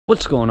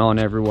What's going on,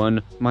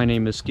 everyone? My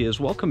name is Skiz.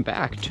 Welcome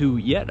back to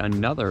yet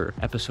another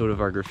episode of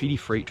our Graffiti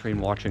Freight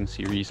Train Watching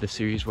series, the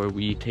series where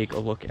we take a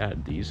look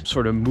at these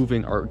sort of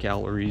moving art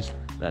galleries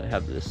that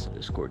have this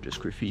gorgeous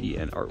graffiti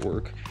and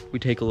artwork. We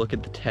take a look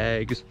at the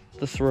tags,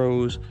 the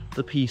throws,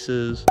 the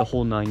pieces, the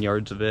whole 9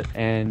 yards of it,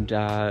 and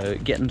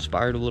get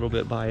inspired a little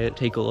bit by it,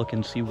 take a look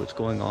and see what's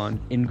going on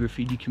in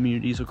graffiti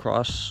communities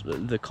across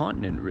the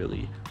continent,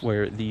 really,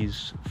 where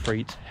these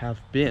freights have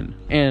been.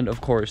 And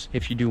of course,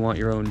 if you do want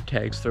your own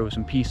tags, throws,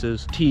 and pieces,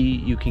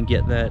 you can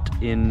get that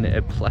in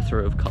a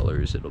plethora of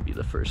colors. It'll be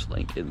the first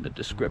link in the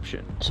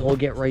description. So I'll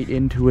get right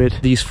into it.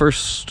 These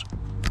first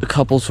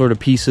couple sort of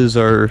pieces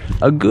are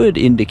a good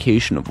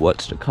indication of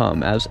what's to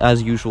come.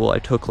 As usual, I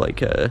took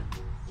like a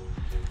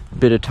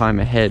bit of time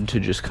ahead to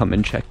just come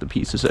and check the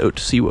pieces out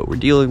to see what we're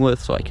dealing with,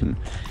 so I can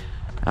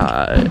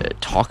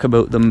talk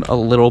about them a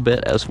little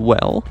bit as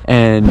well.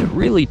 And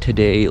really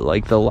today,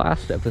 like the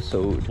last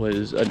episode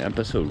was an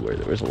episode where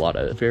there was a lot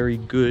of very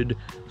good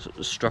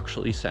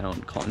structurally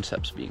sound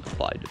concepts being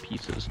applied to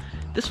pieces.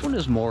 This one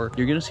is more,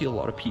 you're gonna see a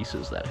lot of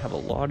pieces that have a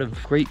lot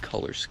of great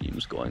color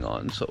schemes going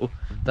on, so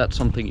that's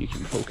something you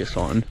can focus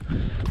on,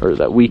 or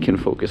that we can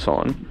focus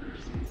on.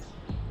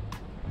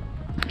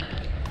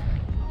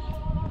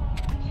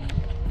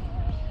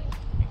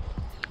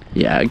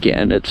 Yeah,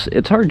 again,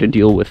 it's hard to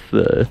deal with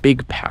the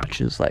big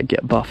patches that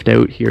get buffed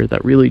out here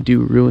that really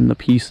do ruin the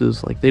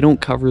pieces. Like, they don't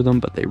cover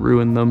them, but they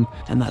ruin them,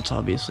 and that's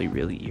obviously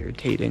really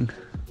irritating.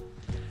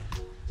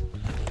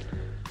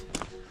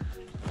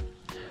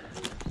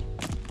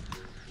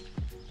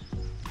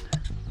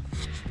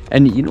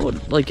 And you know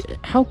what, like,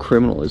 how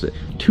criminal is it?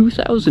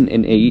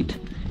 2008,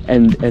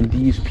 and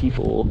these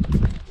people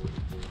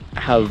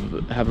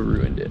have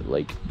ruined it.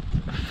 Like,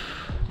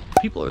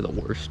 people are the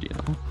worst, you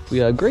know. We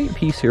got a great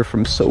piece here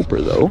from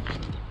Soper, though.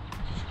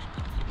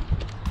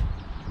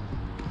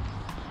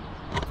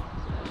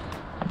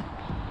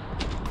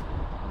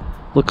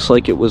 Looks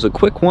like it was a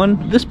quick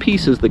one. This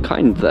piece is the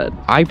kind that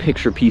I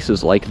picture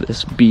pieces like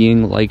this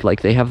being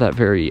like they have that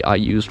very I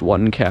used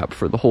one cap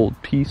for the whole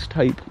piece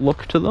type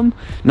look to them.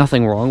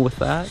 Nothing wrong with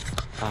that.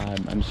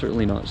 I'm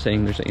certainly not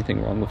saying there's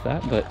anything wrong with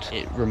that, but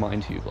it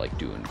reminds you of like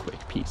doing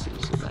quick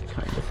pieces and that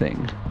kind of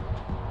thing.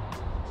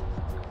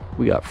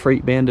 We got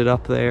Freight Bandit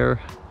up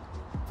there.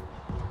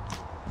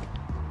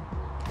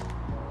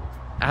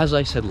 As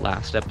I said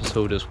last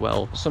episode as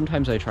well,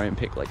 sometimes I try and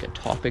pick like a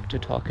topic to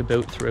talk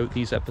about throughout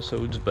these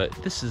episodes, but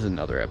this is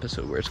another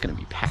episode where it's going to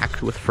be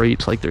packed with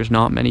freights. Like, there's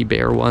not many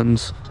bare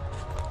ones.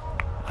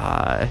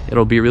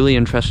 It'll be really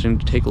interesting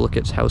to take a look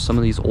at how some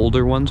of these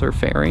older ones are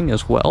faring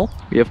as well.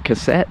 We have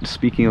Cassette,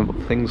 speaking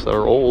of things that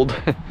are old.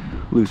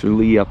 Loser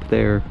Lee up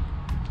there.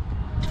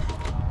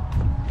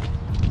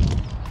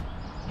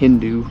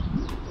 Hindu.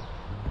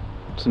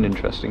 It's an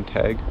interesting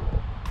tag.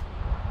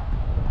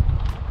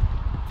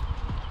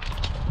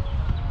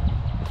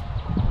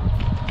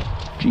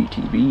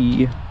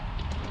 GTB.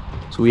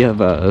 So we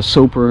have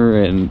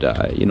Soper and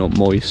you know,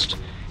 Moist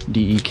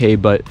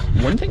DEK, but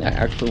one thing I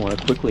actually want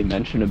to quickly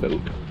mention about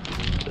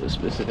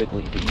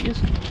specifically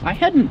these, I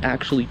hadn't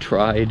actually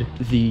tried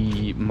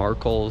the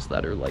Markles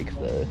that are like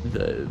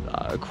the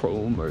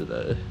chrome or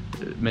the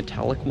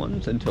metallic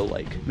ones until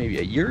like maybe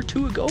a year or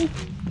two ago.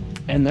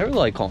 And they're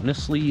like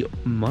honestly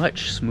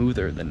much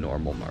smoother than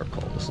normal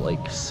Markles,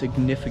 like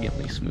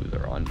significantly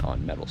smoother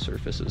on metal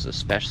surfaces,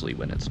 especially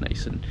when it's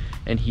nice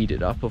and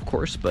heated up, of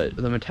course. But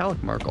the metallic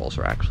Markles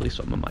are actually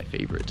some of my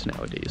favorites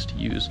nowadays to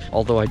use,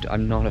 although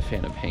I'm not a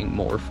fan of paying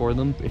more for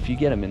them. If you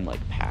get them in like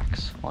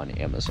packs on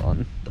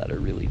Amazon that are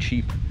really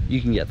cheap,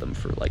 you can get them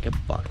for like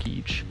 $1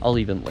 each. I'll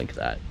even link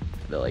that,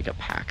 like a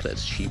pack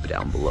that's cheap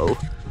down below.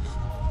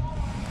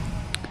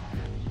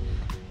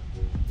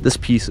 This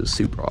piece is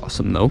super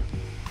awesome though.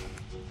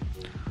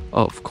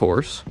 Of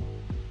course,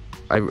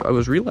 I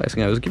was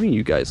realizing I was giving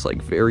you guys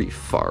like very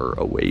far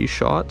away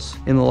shots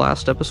in the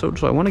last episode,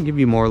 so I want to give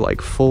you more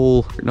like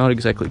full, not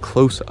exactly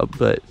close up,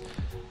 but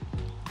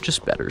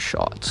just better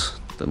shots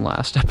than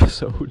last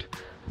episode.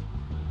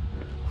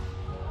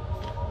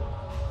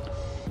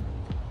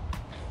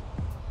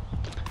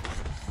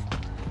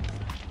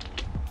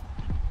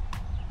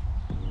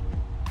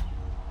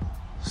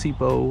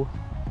 Sipo.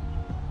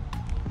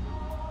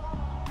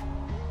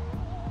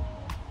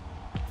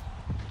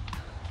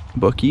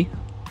 Bookie.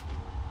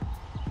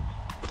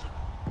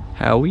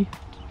 Howie.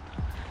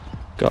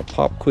 Got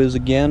Pop Quiz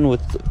again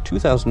with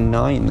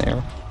 2009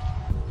 there.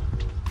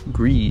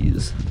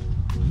 Grease.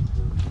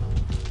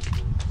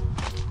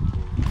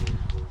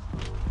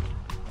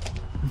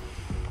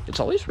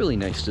 It's always really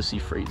nice to see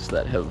freights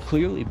that have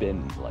clearly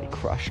been like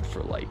crushed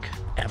for like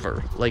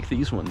ever. Like,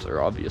 these ones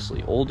are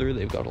obviously older,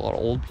 they've got a lot of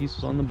old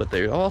pieces on them, but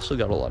they've also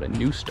got a lot of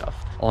new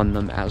stuff on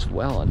them as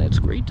well, and it's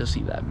great to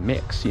see that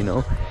mix, you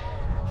know?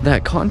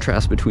 That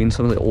contrast between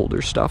some of the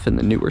older stuff and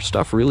the newer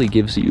stuff really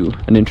gives you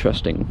an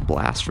interesting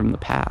blast from the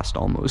past,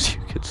 almost,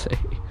 you could say.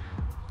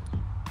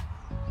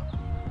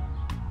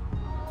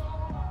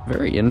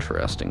 Very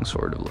interesting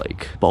sort of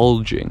like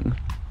bulging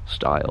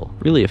style.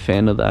 Really a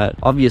fan of that.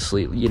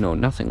 Obviously, you know,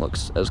 nothing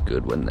looks as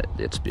good when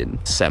it's been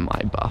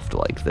semi-buffed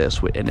like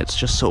this, and it's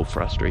just so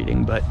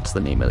frustrating, but it's the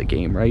name of the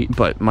game, right?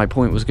 But my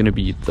point was going to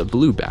be the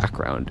blue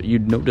background.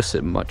 You'd notice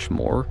it much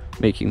more,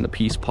 making the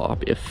piece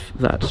pop, if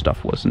that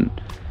stuff wasn't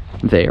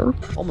there.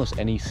 Almost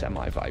any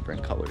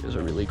semi-vibrant color is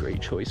a really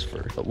great choice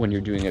for when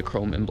you're doing a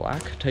chrome and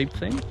black type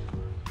thing.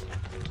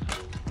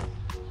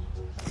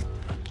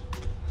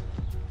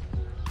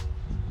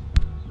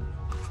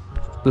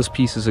 This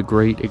piece is a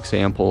great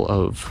example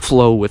of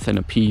flow within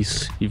a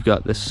piece. You've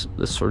got this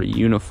sort of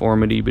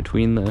uniformity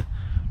between the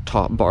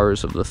top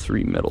bars of the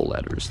 3 middle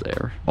letters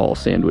there, all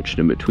sandwiched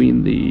in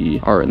between the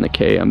R and the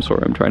K. I'm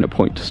sorry, I'm trying to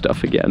point to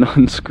stuff again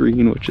on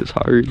screen, which is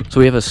hard. So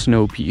we have a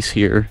snow piece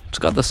here. It's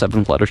got the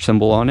 7th letter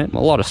symbol on it. A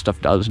lot of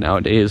stuff does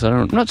nowadays.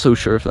 I'm not so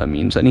sure if that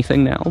means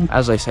anything now.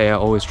 As I say, I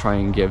always try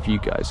and give you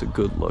guys a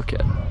good look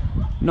at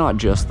not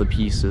just the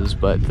pieces,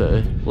 but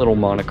the little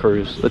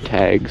monikers, the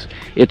tags.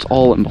 It's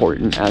all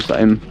important, as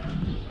I'm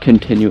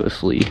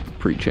continuously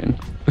preaching.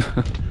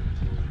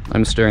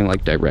 I'm staring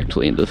like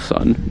directly into the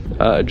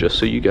sun, just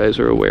so you guys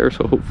are aware,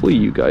 so hopefully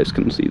you guys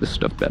can see this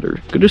stuff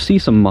better. Good to see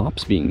some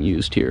mops being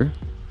used here,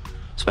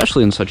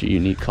 especially in such a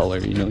unique color.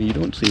 You know, you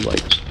don't see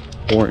like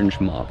orange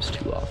mops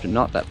too often.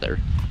 Not that they're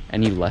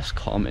any less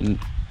common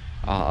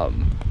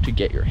to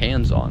get your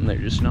hands on, they're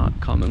just not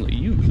commonly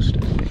used,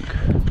 I think.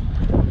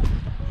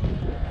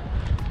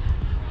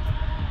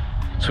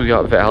 So we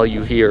got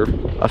value here,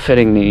 a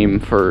fitting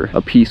name for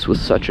a piece with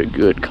such a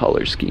good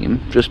color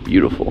scheme. Just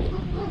beautiful.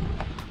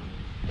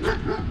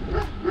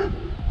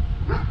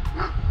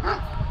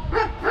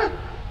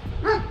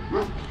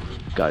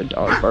 Got a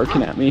dog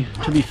barking at me.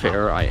 To be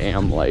fair, I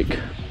am like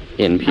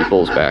in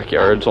people's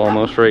backyards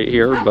almost right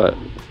here, but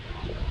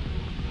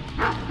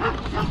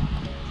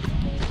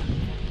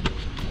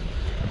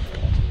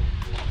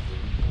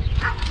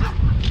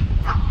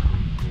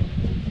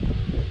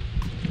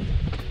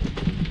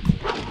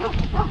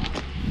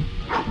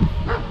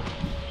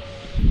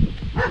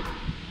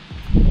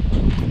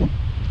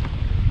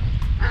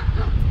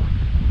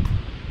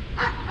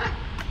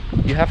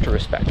you have to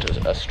respect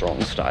a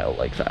strong style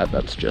like that.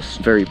 That's just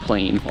very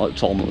plain. Well,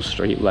 it's almost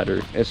straight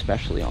letter,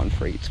 especially on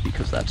freights,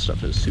 because that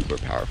stuff is super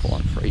powerful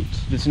on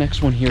freights. This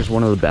next one here is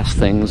one of the best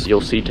things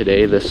you'll see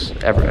today.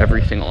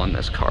 Everything on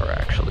this car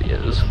actually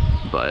is.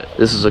 But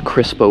this is a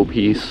crispo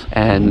piece,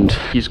 and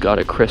he's got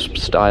a crisp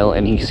style,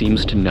 and he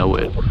seems to know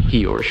it.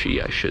 He or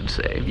she, I should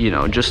say. You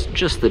know,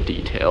 just the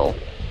detail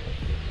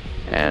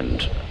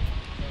and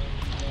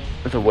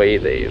the way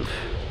they've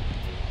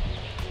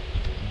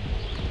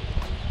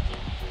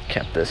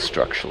kept this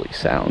structurally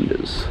sound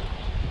is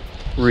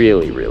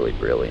really, really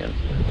brilliant.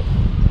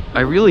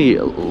 I really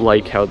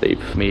like how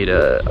they've made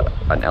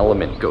an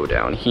element go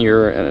down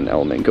here and an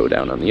element go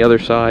down on the other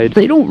side.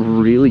 They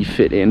don't really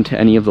fit into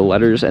any of the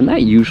letters, and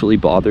that usually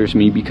bothers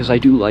me because I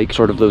do like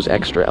sort of those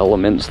extra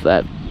elements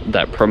that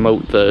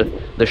promote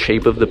the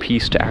shape of the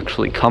piece to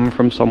actually come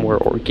from somewhere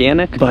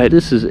organic. But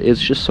it's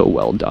just so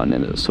well done,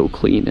 and it's so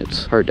clean.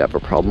 It's hard to have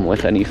a problem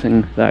with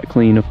anything that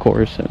clean, of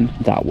course, and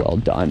that well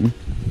done.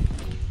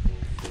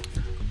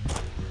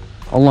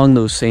 Along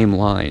those same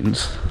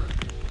lines,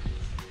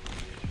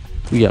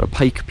 we got a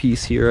pike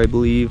piece here, I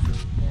believe.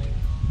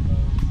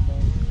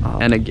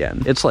 And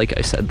again, it's like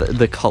I said,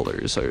 the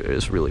colors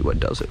is really what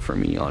does it for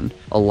me on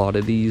a lot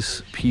of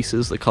these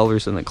pieces. The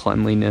colors and the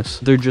cleanliness,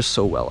 they're just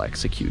so well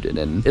executed.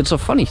 And it's a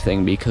funny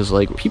thing because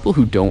like people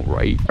who don't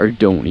write or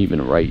don't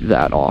even write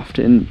that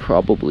often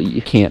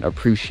probably can't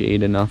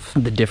appreciate enough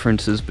the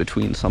differences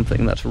between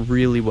something that's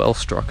really well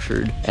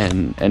structured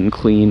and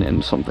clean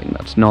and something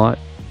that's not.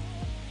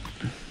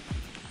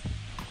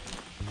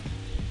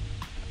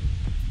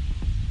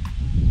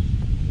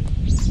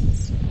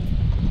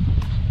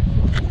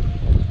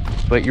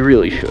 But you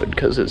really should,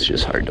 because it's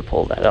just hard to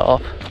pull that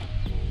off.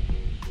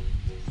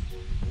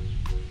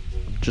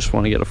 Just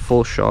want to get a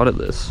full shot of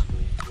this.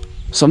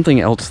 Something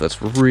else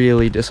that's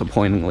really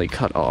disappointingly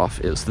cut off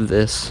is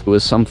this. It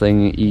was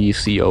something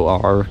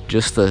ECOR,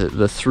 just the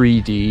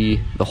 3D,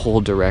 the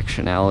whole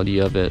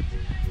directionality of it.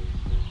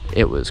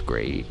 It was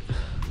great.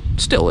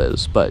 Still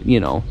is, but you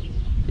know,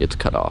 it's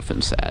cut off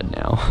and sad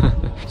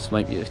now. This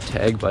might be a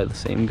tag by the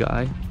same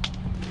guy.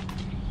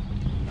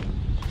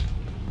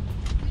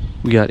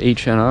 We got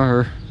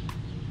HNR,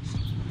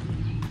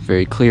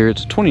 very clear,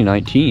 it's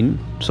 2019,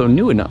 so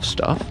new enough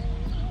stuff.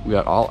 We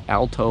got all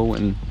Alto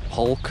and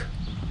Hulk,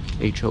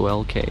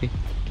 H-O-L-K.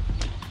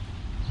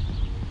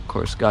 Of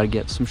course, gotta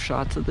get some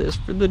shots of this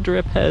for the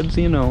drip heads,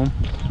 you know.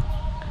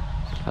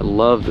 I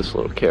love this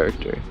little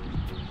character.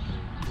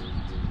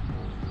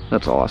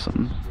 That's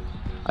awesome.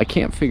 I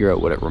can't figure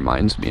out what it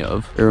reminds me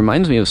of. It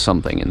reminds me of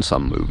something in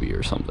some movie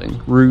or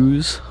something.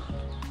 Ruse.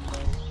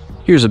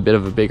 Here's a bit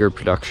of a bigger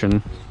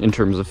production in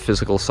terms of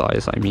physical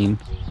size, I mean.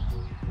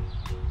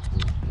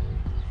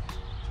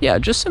 Yeah,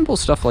 just simple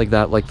stuff like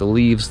that, like the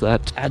leaves,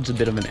 that adds a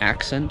bit of an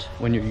accent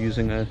when you're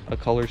using a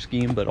color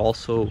scheme, but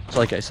also,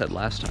 like I said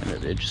last time,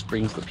 it just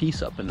brings the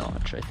piece up a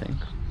notch, I think.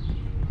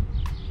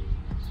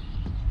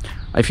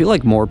 I feel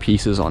like more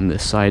pieces on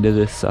this side of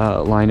this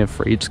line of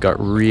freights got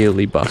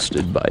really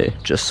busted by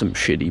just some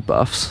shitty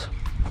buffs.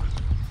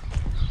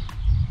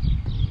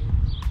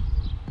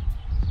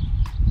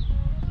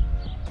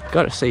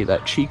 Gotta say,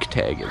 that cheek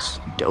tag is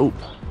dope.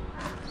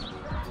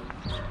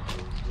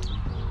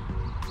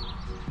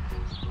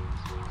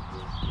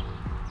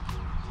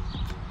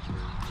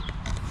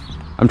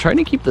 I'm trying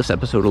to keep this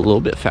episode a little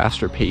bit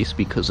faster paced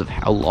because of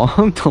how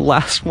long the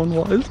last one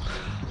was.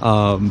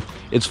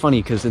 It's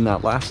funny because in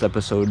that last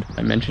episode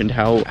I mentioned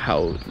how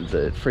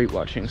the Freight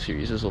Watching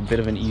series is a bit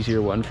of an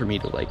easier one for me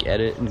to like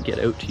edit and get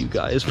out to you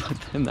guys, but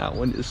then that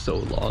one is so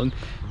long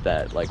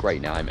that like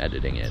right now I'm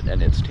editing it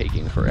and it's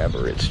taking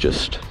forever. It's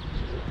just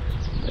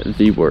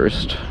the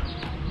worst.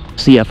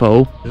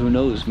 CFO? Who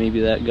knows, maybe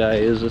that guy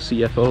is a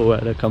CFO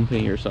at a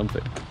company or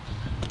something.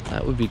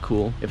 That would be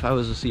cool. If I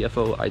was a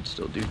CFO, I'd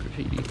still do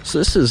graffiti. So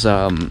this is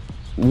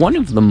one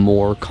of the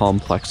more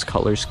complex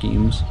color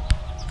schemes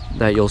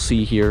that you'll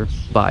see here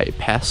by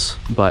Pess,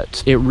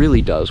 but it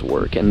really does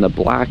work, and the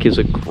black is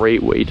a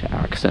great way to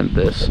accent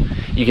this.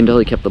 You can tell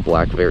he kept the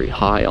black very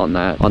high on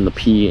that, on the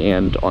P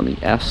and on the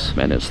S,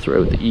 and it's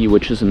throughout the E,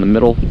 which is in the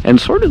middle, and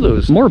sort of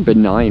those more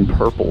benign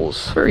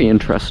purples. Very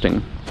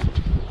interesting.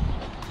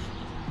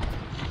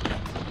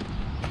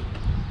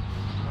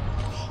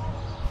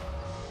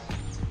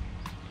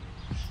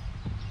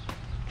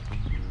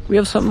 We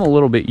have something a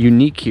little bit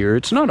unique here.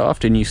 It's not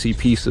often you see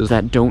pieces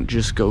that don't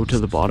just go to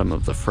the bottom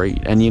of the freight.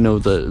 And you know,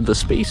 the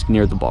space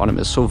near the bottom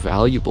is so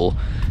valuable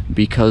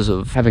because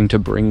of having to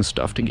bring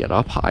stuff to get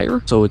up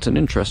higher. So it's an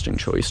interesting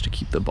choice to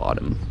keep the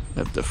bottom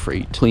of the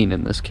freight clean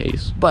in this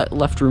case. But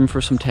left room for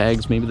some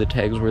tags. Maybe the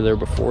tags were there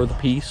before the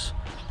piece.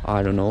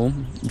 I don't know.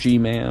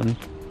 G-Man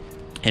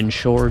and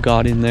Shore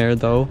got in there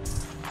though.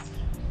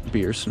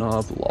 Beer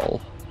Snob,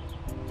 lol.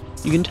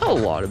 You can tell a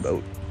lot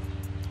about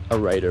a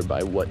writer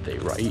by what they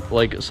write.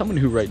 Like, someone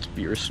who writes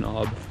Beer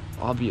Snob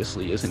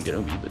obviously isn't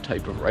going to be the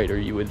type of writer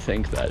you would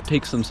think that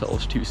takes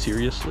themselves too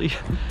seriously,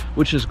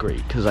 which is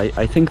great, because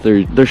I think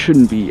there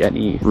shouldn't be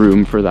any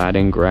room for that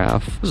in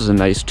Graff. This is a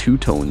nice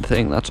two-tone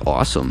thing. That's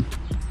awesome.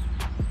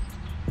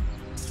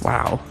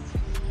 Wow.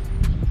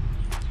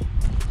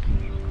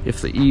 If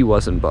the E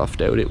wasn't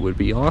buffed out, it would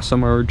be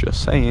awesomer,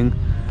 just saying.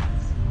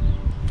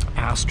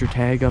 Aster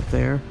tag up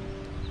there.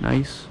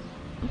 Nice.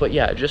 But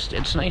yeah, just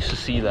it's nice to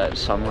see that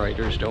some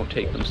writers don't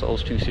take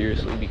themselves too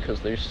seriously,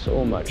 because there's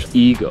so much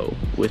ego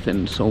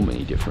within so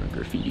many different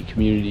graffiti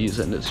communities,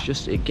 and it's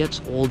just, it gets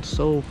old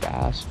so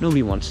fast.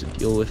 Nobody wants to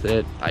deal with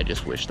it. I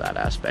just wish that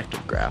aspect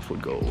of Graff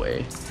would go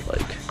away.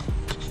 Like,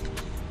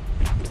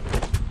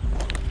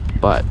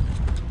 but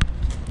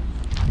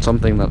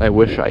something that I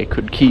wish I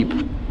could keep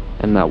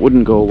and that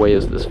wouldn't go away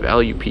is this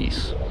value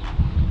piece.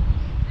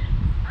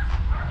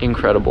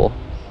 Incredible.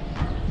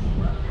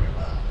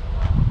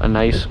 A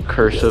nice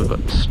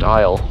cursive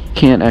style.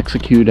 Can't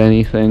execute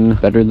anything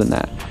better than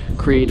that.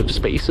 Creative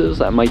Spaces,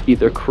 that might be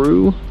their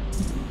crew.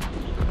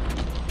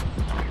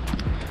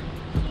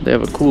 They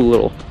have a cool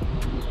little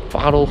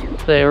bottle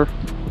there.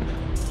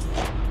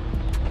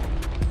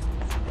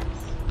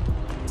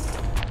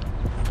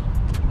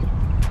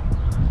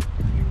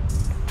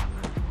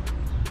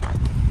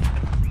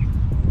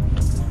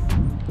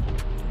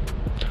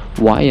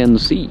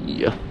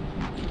 YNC.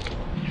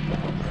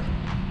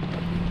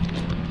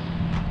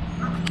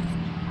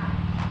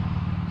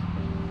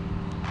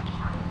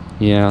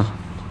 Yeah,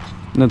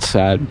 that's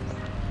sad.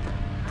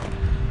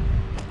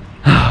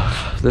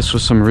 This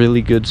was some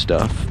really good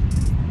stuff.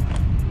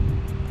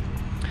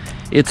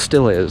 It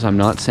still is. I'm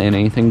not saying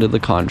anything to the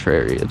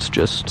contrary. It's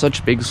just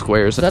such big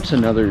squares. That's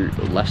another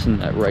lesson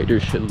that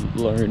writers should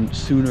learn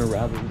sooner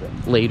rather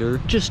than later.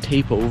 Just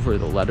tape over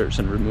the letters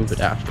and remove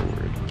it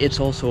afterward. It's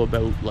also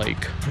about,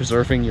 like,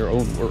 preserving your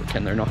own work,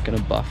 and they're not going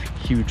to buff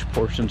huge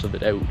portions of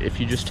it out if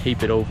you just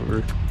tape it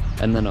over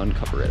and then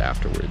uncover it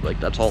afterward.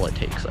 Like, that's all it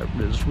takes. That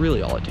is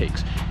really all it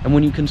takes. And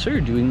when you consider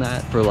doing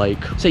that for,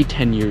 like, say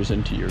 10 years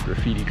into your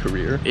graffiti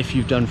career, if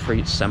you've done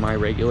freight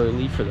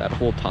semi-regularly for that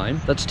whole time,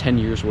 that's 10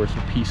 years worth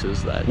of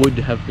pieces that would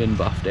have been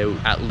buffed out,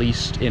 at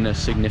least in a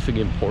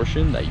significant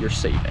portion, that you're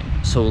saving.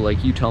 So,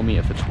 like, you tell me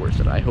if it's worth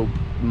it. I hope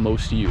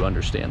most of you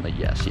understand that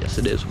yes,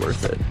 it is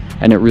worth it.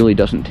 And it really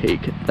doesn't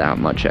take that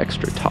much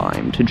extra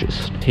time to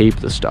just tape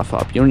the stuff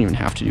up. You don't even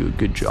have to do a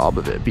good job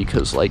of it,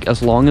 because, like,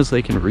 as long as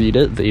they can read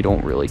it, they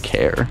don't really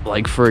care.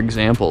 Like, for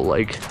example,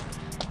 like,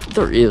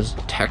 there is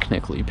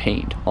technically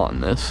paint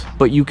on this,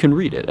 but you can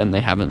read it, and they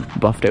haven't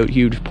buffed out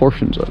huge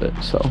portions of it,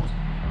 so.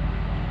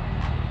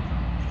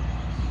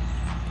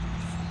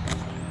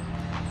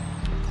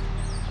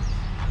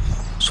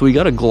 So we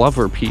got a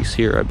Glover piece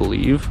here, I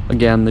believe.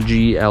 Again, the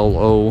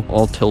G-L-O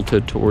all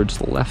tilted towards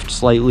the left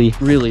slightly.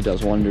 Really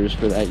does wonders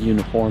for that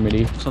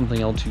uniformity.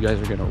 Something else you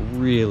guys are gonna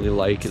really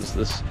like is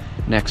this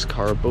next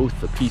car, both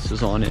the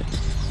pieces on it.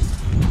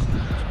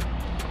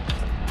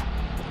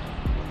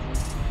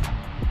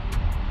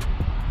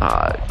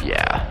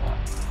 Yeah.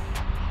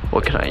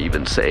 What can I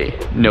even say?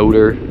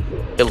 Noter.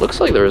 It looks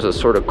like there's a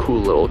sort of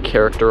cool little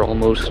character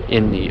almost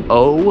in the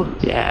O.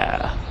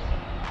 Yeah.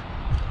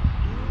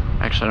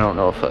 Actually, I don't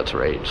know if that's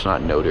right. It's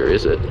not Noter,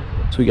 is it?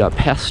 So we got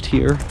Pest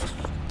here.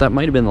 That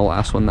might have been the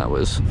last one that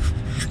was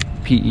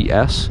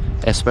PES,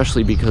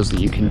 especially because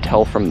you can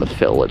tell from the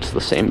fill it's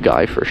the same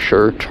guy for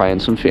sure, trying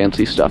some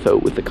fancy stuff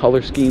out with the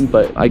color scheme,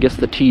 but I guess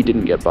the T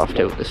didn't get buffed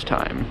out this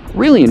time.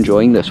 Really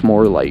enjoying this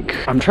more like,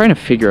 I'm trying to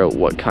figure out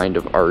what kind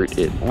of art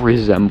it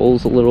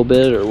resembles a little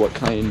bit, or what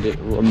kind it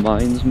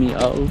reminds me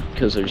of,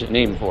 because there's a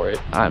name for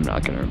it. I'm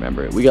not gonna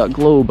remember it. We got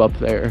Globe up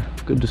there.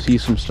 Good to see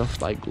some stuff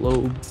by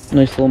Globe.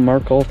 Nice little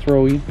Markall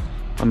throwy.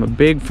 I'm a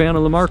big fan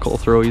of the Markall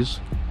throwies.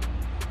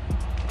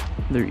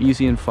 They're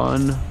easy and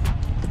fun.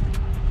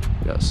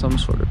 Got some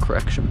sort of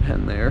correction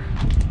pen there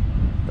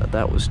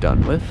that was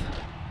done with.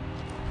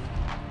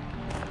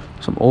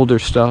 Some older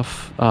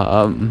stuff.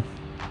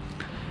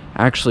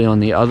 Actually, on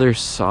the other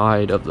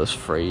side of this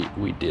freight,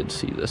 we did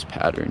see this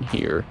pattern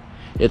here.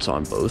 It's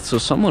on both, so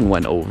someone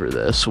went over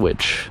this,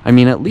 which, I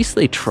mean, at least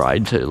they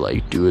tried to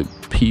like do a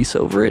piece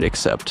over it,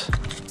 except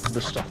the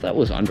stuff that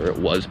was under it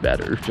was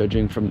better,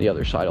 judging from the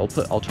other side.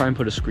 I'll try and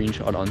put a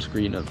screenshot on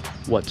screen of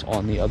what's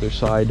on the other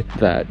side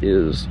that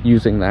is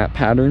using that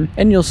pattern,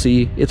 and you'll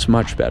see it's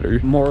much better.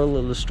 Moral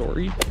of the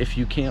story, if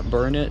you can't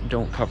burn it,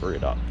 don't cover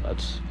it up.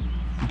 That's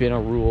been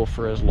a rule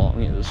for as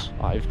long as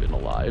I've been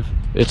alive.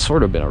 It's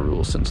sort of been a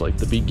rule since like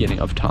the beginning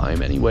of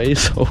time anyway,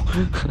 so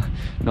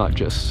not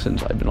just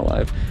since I've been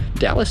alive.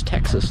 Dallas,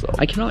 Texas though.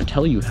 I cannot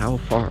tell you how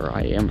far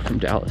I am from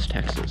Dallas,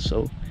 Texas,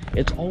 so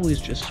it's always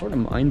just sort of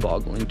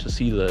mind-boggling to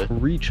see the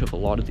reach of a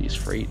lot of these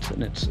freights,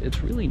 and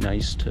it's really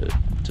nice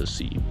to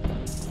see.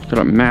 Got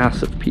a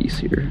massive piece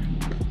here.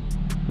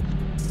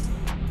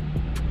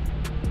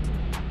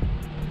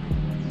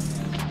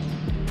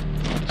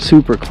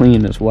 Super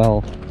clean as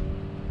well.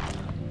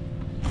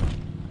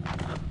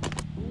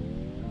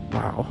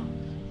 Wow.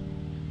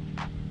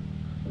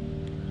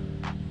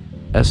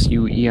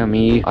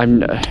 SUEME.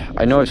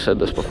 I know I've said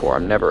this before,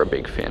 I'm never a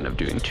big fan of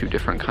doing two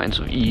different kinds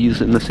of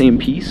E's in the same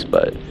piece,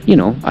 but you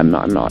know, I'm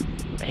not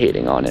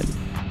hating on it.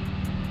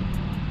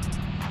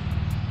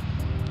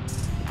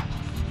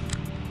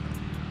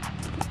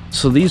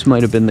 So these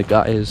might have been the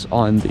guys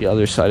on the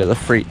other side of the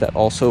freight that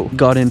also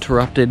got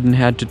interrupted and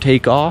had to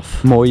take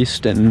off.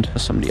 Moist and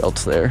somebody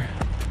else there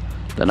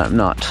that I'm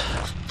not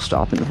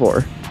stopping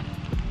for.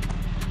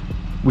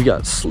 We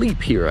got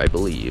Sleep here, I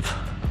believe.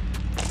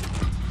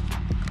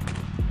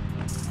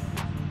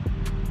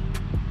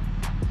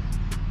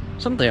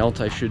 Something else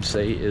I should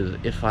say is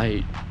if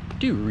I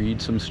do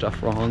read some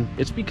stuff wrong,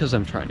 it's because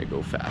I'm trying to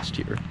go fast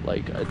here.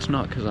 Like, it's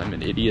not because I'm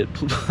an idiot.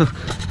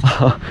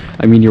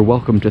 I mean, you're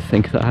welcome to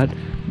think that,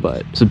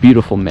 but it's a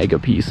beautiful mega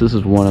piece. This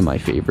is one of my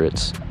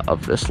favorites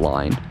of this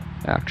line,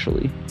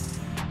 actually.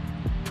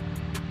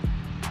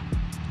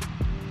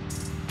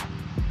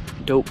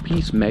 Dope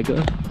piece,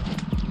 mega.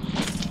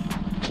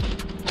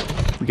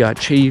 We got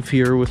Chave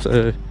here with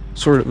a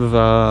sort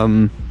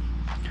of,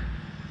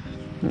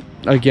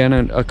 again,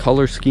 a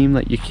color scheme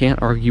that you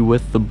can't argue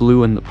with, the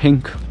blue and the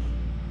pink.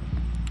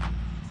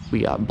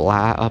 We got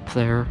Blah up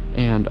there,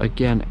 and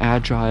again,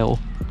 Agile.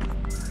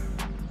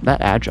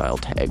 That Agile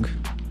tag,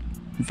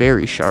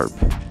 very sharp,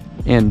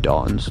 and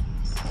Dawn's.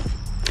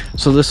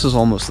 So this is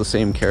almost the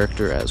same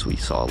character as we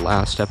saw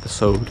last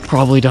episode.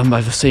 Probably done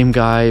by the same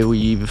guy.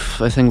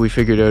 I think we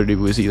figured out it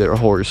was either a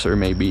horse or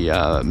maybe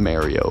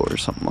Mario or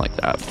something like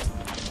that.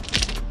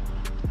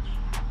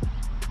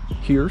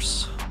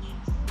 Pierce,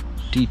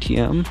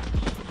 DTM,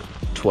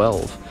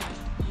 12.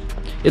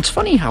 It's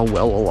funny how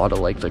well a lot of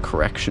like the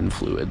correction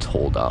fluids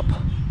hold up.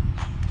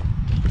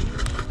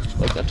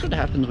 Like, that's what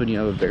happens when you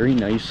have a very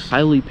nice,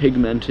 highly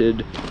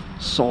pigmented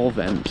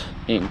solvent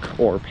ink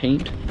or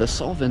paint. The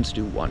solvents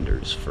do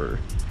wonders for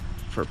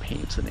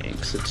paints and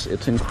inks.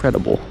 It's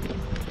incredible.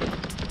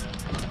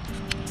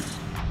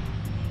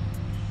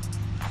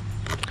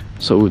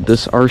 So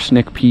this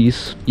arsenic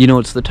piece, you know,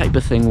 it's the type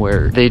of thing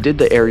where they did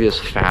the areas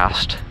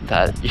fast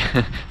that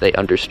they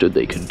understood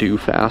they could do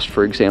fast.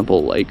 For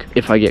example, like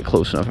if I get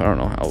close enough, I don't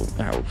know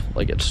how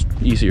like it's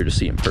easier to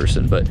see in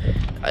person, but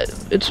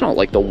it's not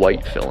like the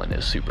white fill-in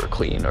is super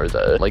clean, or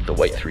the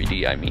white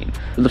 3D, I mean.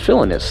 The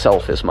fill-in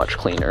itself is much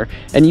cleaner,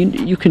 and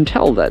you can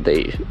tell that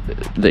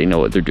they know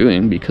what they're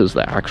doing because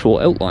the actual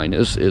outline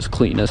is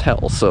clean as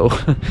hell. So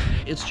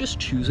it's just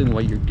choosing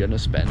what you're gonna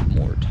spend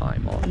more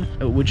time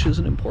on, which is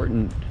an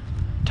important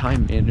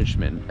time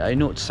management. I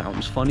know it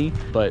sounds funny,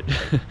 but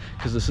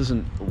because this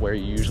isn't where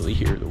you usually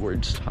hear the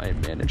words time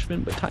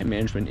management, but time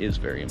management is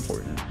very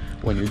important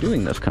when you're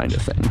doing this kind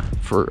of thing.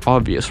 For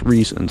obvious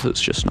reasons, it's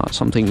just not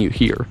something you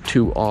hear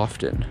too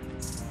often.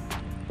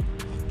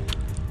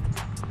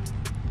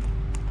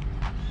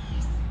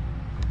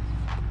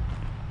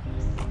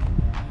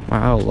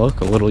 Wow, look,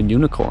 a little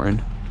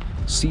unicorn.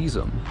 Sees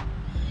them.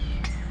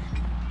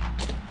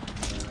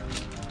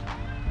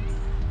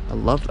 I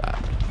love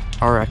that.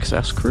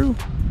 RXS crew.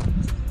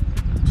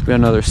 We got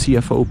another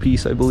CFO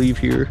piece, I believe,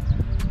 here.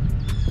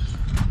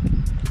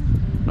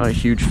 Not a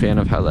huge fan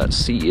of how that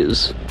C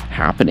is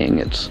happening.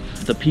 It's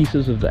the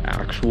pieces of the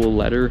actual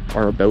letter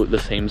are about the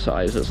same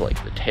size as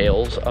like the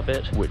tails of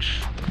it,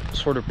 which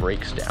sort of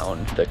breaks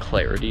down the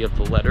clarity of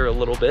the letter a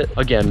little bit.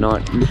 Again,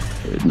 not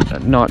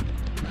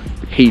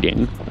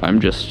hating, I'm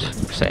just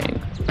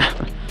saying.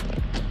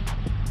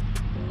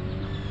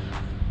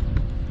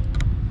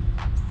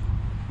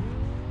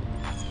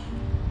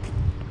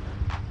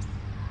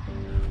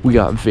 We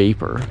got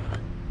vapor.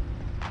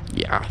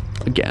 Yeah,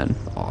 again,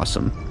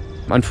 awesome.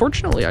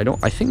 Unfortunately,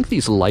 I think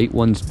these light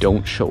ones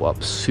don't show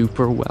up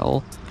super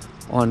well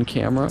on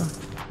camera,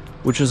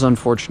 which is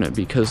unfortunate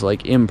because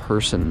like in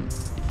person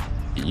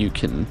you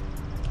can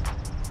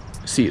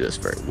see this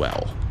very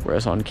well,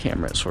 whereas on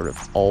camera it sort of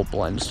all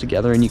blends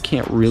together and you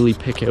can't really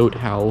pick out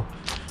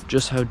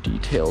just how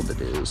detailed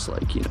it is.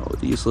 Like, you know,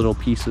 these little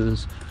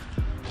pieces,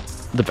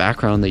 the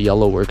background, the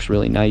yellow works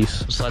really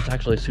nice, so that's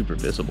actually a super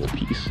visible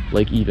piece,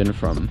 like even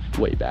from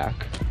way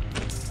back.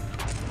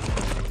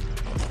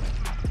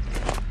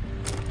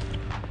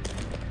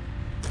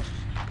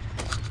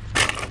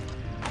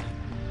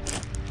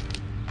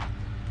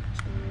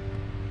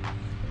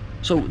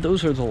 So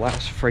those are the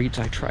last freights.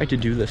 I tried to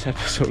do this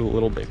episode a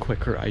little bit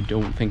quicker. I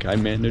don't think I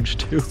managed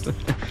to.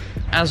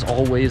 As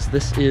always,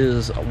 this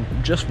is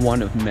just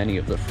one of many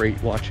of the freight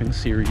watching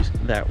series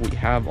that we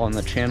have on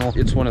the channel.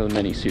 It's one of the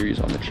many series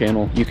on the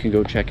channel. You can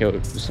go check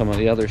out some of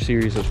the other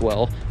series as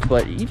well.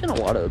 But even a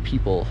lot of the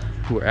people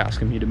who are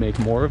asking me to make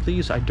more of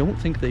these, I don't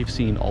think they've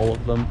seen all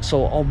of them.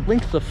 So I'll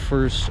link a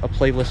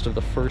playlist of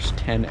the first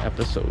 10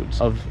 episodes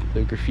of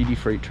the Graffiti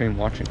Freight Train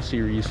Watching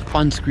series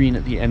on screen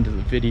at the end of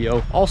the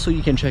video. Also,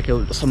 you can check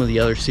out some of the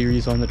other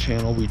series on the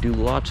channel. We do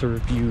lots of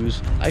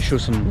reviews. I show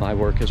some of my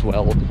work as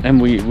well. And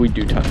we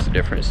do tons of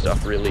different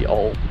stuff, really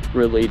all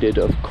related,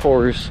 of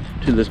course,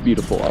 to this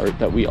beautiful art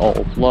that we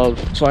all love.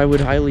 So I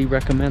would highly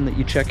recommend that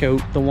you check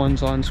out the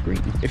ones on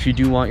screen. If you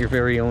do want your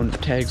very own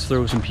Tags,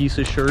 Throws, and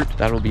Pieces shirt,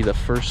 that'll be the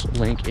first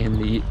link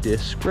in the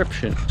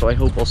description. So I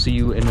hope I'll see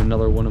you in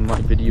another one of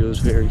my videos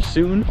very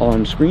soon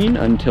on screen.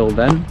 Until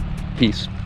then, peace.